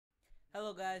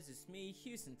Hello guys, it's me,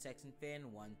 Houston Texan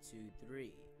Fan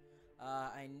 123.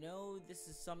 I know this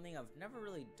is something I've never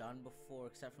really done before,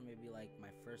 except for maybe like my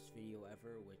first video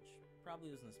ever, which probably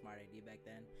wasn't a smart idea back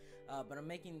then. But I'm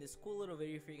making this cool little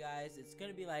video for you guys. It's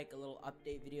gonna be like a little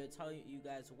update video, telling you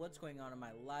guys what's going on in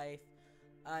my life,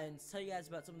 and tell you guys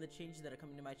about some of the changes that are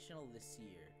coming to my channel this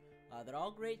year. They're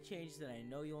all great changes, and I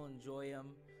know you'll enjoy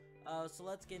them. So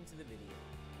let's get into the video.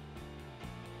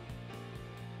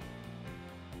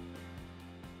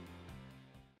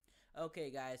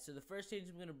 Okay guys, so the first change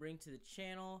I'm going to bring to the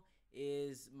channel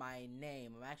is my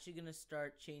name. I'm actually going to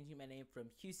start changing my name from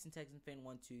Houston Texan Fan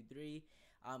 123.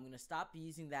 I'm going to stop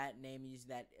using that name, use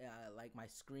that like my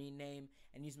screen name,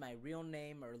 and use my real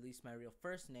name, or at least my real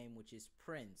first name, which is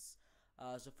Prince.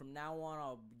 So from now on,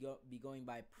 I'll be going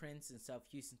by Prince instead of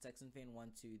Houston Texan Fan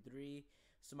 123.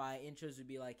 So my intros would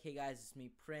be like, "Hey guys, it's me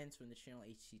Prince from the channel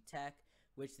HT Tech,"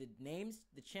 which the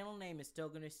channel name is still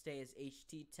going to stay as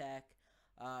HT Tech.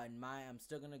 And I'm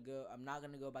not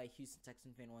gonna go by Houston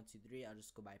Texan Fan 123. I'll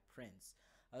just go by Prince.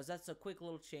 So that's a quick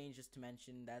little change just to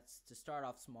mention. That's to start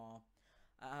off small.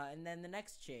 And then the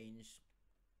next change.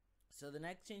 So the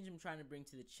next change I'm trying to bring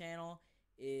to the channel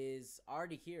is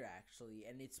already here actually,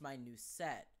 and it's my new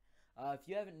set. If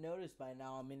you haven't noticed by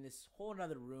now, I'm in this whole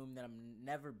other room that I've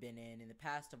never been in. In the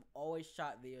past, I've always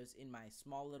shot videos in my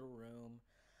small little room.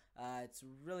 It's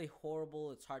really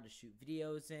horrible. It's hard to shoot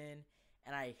videos in,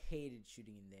 and I hated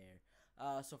shooting in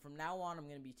there. So from now on, I'm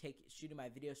going to be shooting my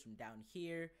videos from down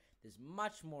here. There's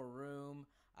much more room.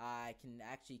 I can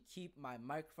actually keep my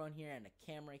microphone here and a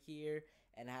camera here,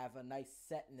 and have a nice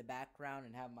set in the background,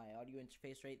 and have my audio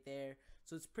interface right there.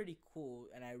 So it's pretty cool,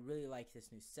 and I really like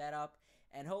this new setup.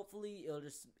 And hopefully, it'll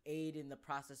just aid in the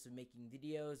process of making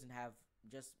videos, and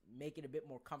just make it a bit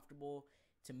more comfortable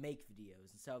to make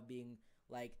videos instead of being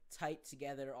like tight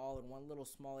together all in one little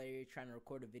small area trying to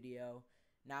record a video.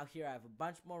 Now here I have a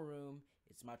bunch more room.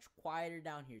 It's much quieter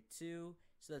down here too,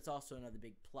 so that's also another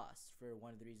big plus for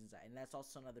one of the reasons and that's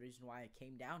also another reason why I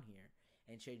came down here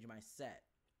and changed my set.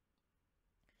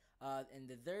 And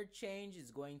the third change is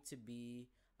going to be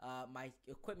my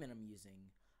equipment I'm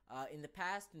using. In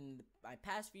my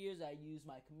past videos, I used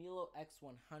my Camilo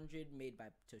X100 made by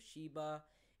Toshiba.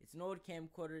 It's an old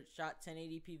camcorder. It shot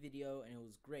 1080p video, and it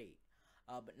was great.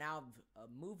 But now I've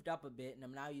moved up a bit, and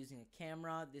I'm now using a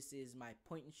camera. This is my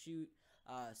point and shoot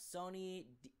Sony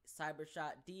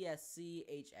cybershot DSC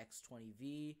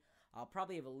HX20V. I'll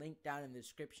probably have a link down in the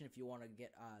description if you want to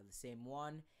get the same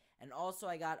one. And also,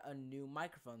 I got a new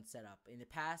microphone setup. In the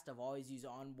past, I've always used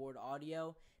onboard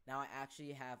audio. Now I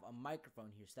actually have a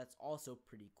microphone here, so that's also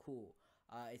pretty cool.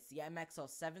 It's the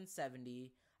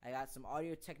MXL770. I got some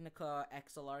Audio-Technica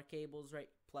XLR cables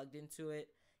plugged into it.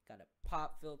 Got a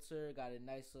pop filter. Got a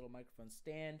nice little microphone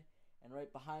stand. And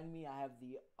right behind me, I have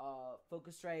the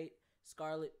Focusrite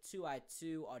Scarlett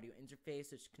 2i2 audio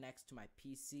interface, which connects to my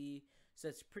PC. So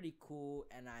it's pretty cool,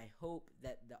 and I hope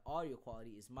that the audio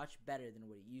quality is much better than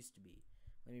what it used to be.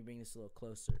 Let me bring this a little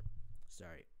closer.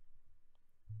 Sorry.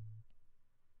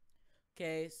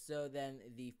 Okay, so then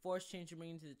the fourth change I'm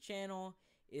bringing to the channel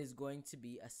is going to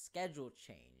be a schedule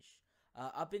change.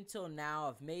 Up until now,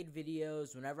 I've made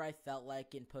videos whenever I felt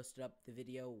like it and posted up the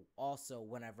video also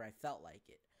whenever I felt like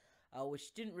it.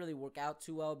 Which didn't really work out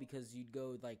too well because I'd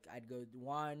go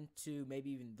 1, 2,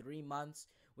 maybe even 3 months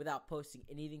without posting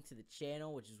anything to the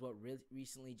channel, which is what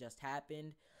recently just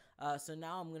happened. So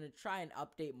now I'm going to try and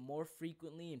update more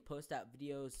frequently and post out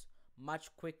videos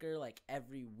much quicker, like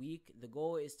every week. The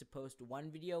goal is to post 1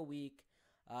 video a week,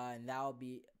 and that will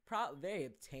be a very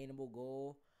obtainable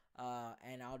goal.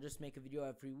 And I'll just make a video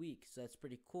every week, so that's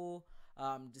pretty cool.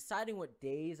 Deciding what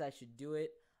days I should do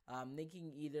it. I'm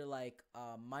thinking either like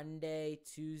Monday,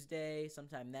 Tuesday,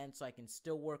 sometime then, so I can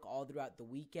still work all throughout the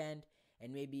weekend,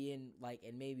 and maybe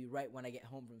maybe right when I get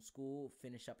home from school,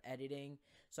 finish up editing,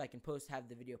 so I can have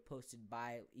the video posted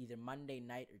by either Monday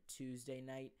night or Tuesday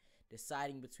night.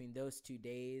 Deciding between those 2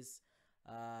 days,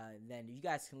 then you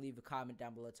guys can leave a comment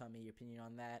down below telling me your opinion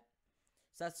on that.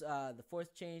 So that's the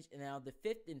fourth change. And now the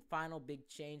fifth and final big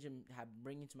change I'm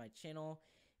bringing to my channel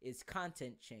is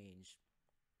content change.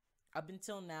 Up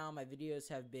until now, my videos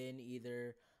have been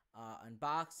either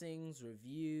unboxings,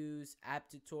 reviews, app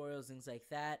tutorials, things like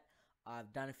that.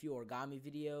 I've done a few origami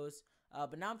videos,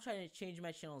 but now I'm trying to change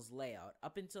my channel's layout.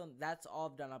 That's all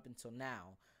I've done up until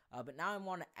now. But now I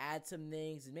want to add some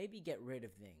things and maybe get rid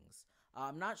of things.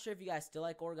 I'm not sure if you guys still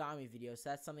like origami videos, so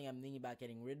that's something I'm thinking about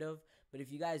getting rid of. But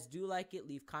if you guys do like it,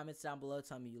 leave comments down below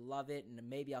telling me you love it, and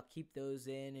maybe I'll keep those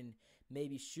in and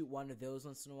maybe shoot one of those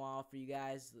once in a while for you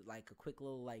guys, like a quick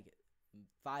little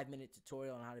 5-minute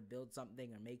tutorial on how to build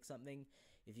something or make something.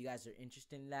 if you guys are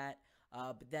interested in that.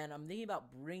 But then I'm thinking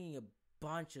about bringing a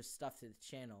bunch of stuff to the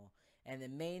channel, and the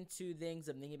main two things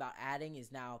I'm thinking about adding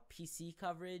is now PC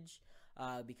coverage,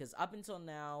 because up until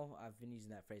now, I've been using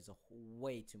that phrase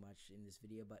way too much in this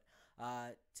video, but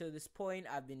to this point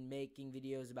I've been making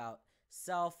videos about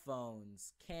cell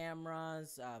phones,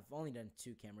 cameras. I've only done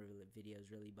 2 camera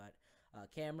videos really, but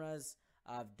cameras.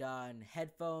 I've done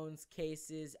headphones,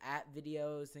 cases, app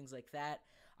videos, things like that.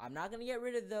 I'm not going to get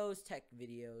rid of those tech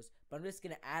videos, but I'm just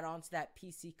going to add on to that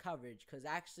PC coverage, because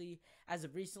actually, as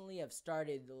of recently, I've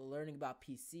started learning about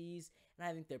PCs, and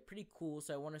I think they're pretty cool,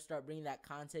 so I want to start bringing that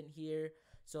content here.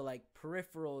 So like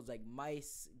peripherals, like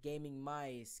mice,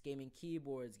 gaming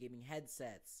keyboards, gaming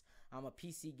headsets. I'm a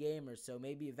PC gamer, so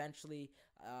maybe eventually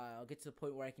I'll get to the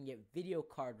point where I can get video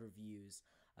card reviews.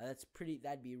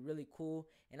 That'd be really cool.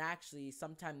 And actually,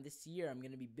 sometime this year, I'm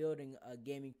going to be building a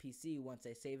gaming PC once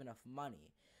I save enough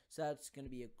money. So that's going to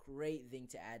be a great thing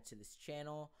to add to this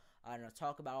channel. And I'll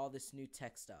talk about all this new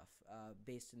tech stuff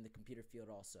based in the computer field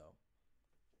also.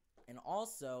 And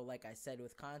also, like I said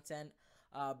with content,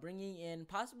 bringing in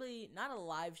possibly not a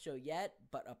live show yet,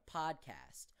 but a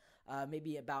podcast.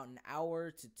 Maybe about an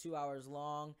hour to 2 hours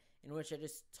long, in which I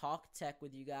just talk tech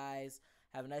with you guys,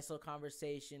 have a nice little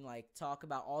conversation, like talk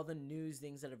about all the news,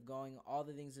 things that are going, all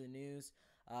the things in the news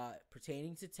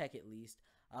pertaining to tech at least,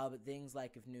 but things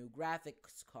like if new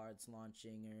graphics cards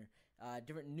launching, or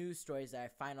different news stories that I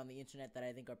find on the internet that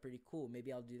I think are pretty cool.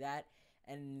 Maybe I'll do that,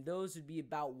 and those would be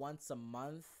about once a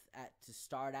month to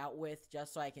start out with,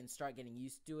 just so I can start getting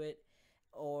used to it.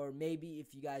 Or maybe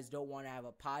if you guys don't want to have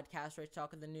a podcast where I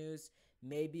talk of the news,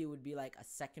 maybe it would be like a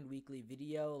second weekly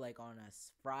video, like on a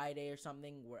Friday or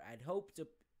something, where I'd hope to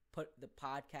put the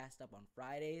podcast up on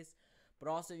Fridays. But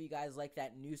also, if you guys like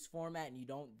that news format and you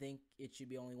don't think it should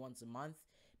be only once a month,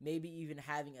 maybe even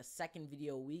having a second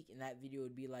video a week, and that video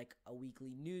would be like a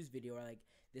weekly news video, or like,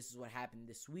 this is what happened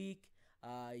this week.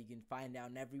 You can find out,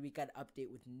 and every week I'd update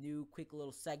with new quick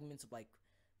little segments of like,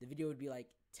 the video would be like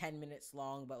 10 minutes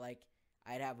long, but like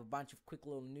I'd have a bunch of quick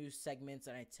little news segments,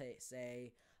 and I'd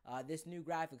say, this new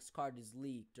graphics card is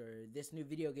leaked, or this new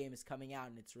video game is coming out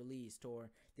and it's released, or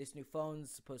this new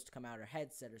phone's supposed to come out, or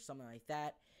headset, or something like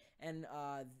that. And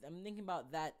I'm thinking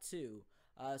about that too.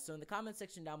 So in the comment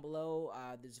section down below,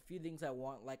 there's a few things I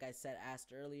want, like I said,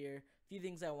 asked earlier, a few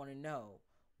things I want to know.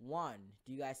 1,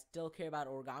 do you guys still care about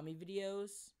origami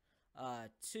videos?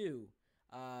 2,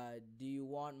 do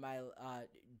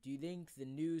you think the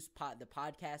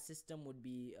podcast system would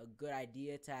be a good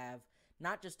idea to have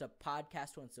not just a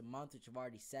podcast once a month, which I've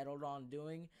already settled on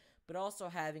doing, but also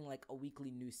having like a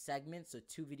weekly news segment, so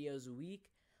 2 videos a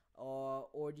week?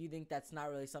 Or do you think that's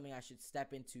not really something I should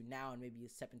step into now and maybe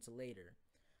step into later?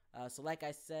 So like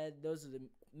I said, those are the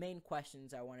main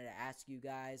questions I wanted to ask you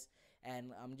guys,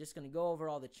 and I'm just going to go over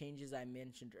all the changes I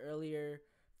mentioned earlier.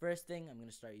 First thing, I'm going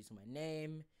to start using my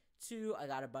name. 2, I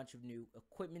got a bunch of new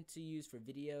equipment to use for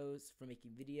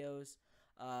making videos.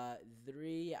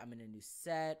 3, I'm in a new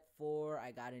set. 4,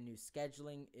 I got a new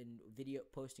scheduling in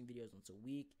posting videos once a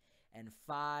week. And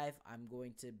 5, I'm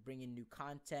going to bring in new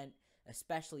content,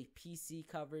 especially PC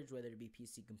coverage, whether it be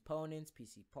PC components,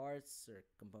 PC parts, or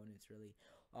components really,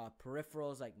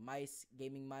 peripherals like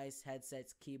gaming mice,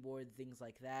 headsets, keyboard, things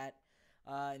like that.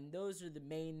 And those are the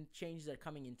main changes that are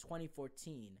coming in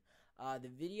 2014. The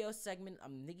video segment,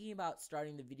 I'm thinking about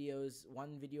starting the videos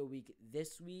 1 video a week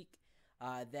this week,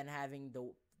 then having the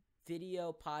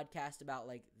video podcast about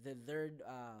like the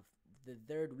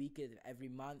third week of every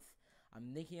month.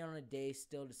 I'm thinking on a day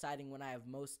still, deciding when I have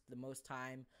the most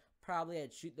time. Probably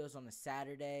I'd shoot those on a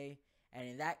Saturday, and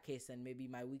in that case then maybe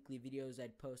my weekly videos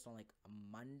I'd post on like a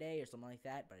Monday or something like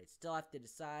that, but I'd still have to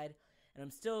decide, and I'm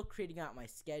still creating out my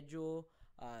schedule.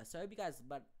 So I hope you guys,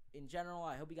 but in general,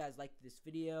 I hope you guys liked this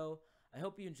video. I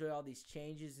hope you enjoy all these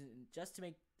changes, and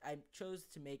I chose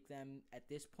to make them at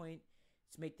this point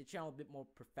to make the channel a bit more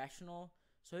professional.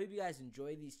 So I hope you guys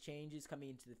enjoy these changes coming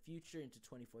into the future, into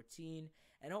 2014,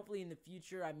 and hopefully in the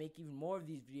future I make even more of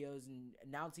these videos and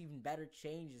announce even better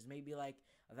changes, maybe like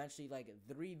eventually like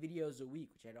 3 videos a week,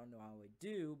 which I don't know how I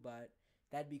do, but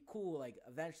that'd be cool. Like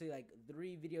eventually like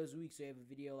 3 videos a week, so you have a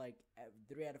video like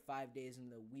 3 out of 5 days in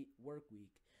the work week.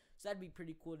 So that'd be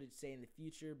pretty cool to say in the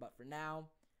future, but for now,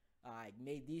 I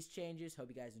made these changes. Hope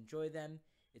you guys enjoy them.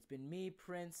 It's been me,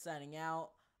 Prince, signing out.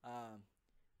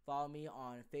 Follow me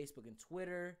on Facebook and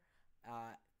Twitter.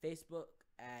 Facebook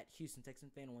at Houston Texan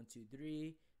Fan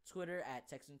 123. Twitter at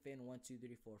Texan Fan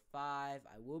 12345.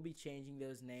 I will be changing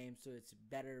those names so it's a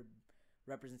better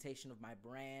representation of my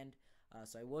brand.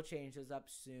 So I will change those up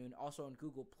soon. Also on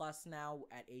Google Plus now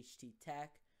at HT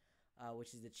Tech.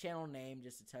 which is the channel name.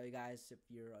 Just to tell you guys, if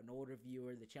you're an older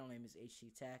viewer, the channel name is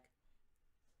HT Tech.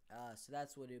 So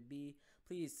that's what it'd be.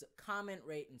 Please comment,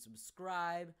 rate, and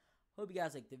subscribe. Hope you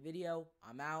guys like the video.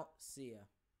 I'm out. See ya.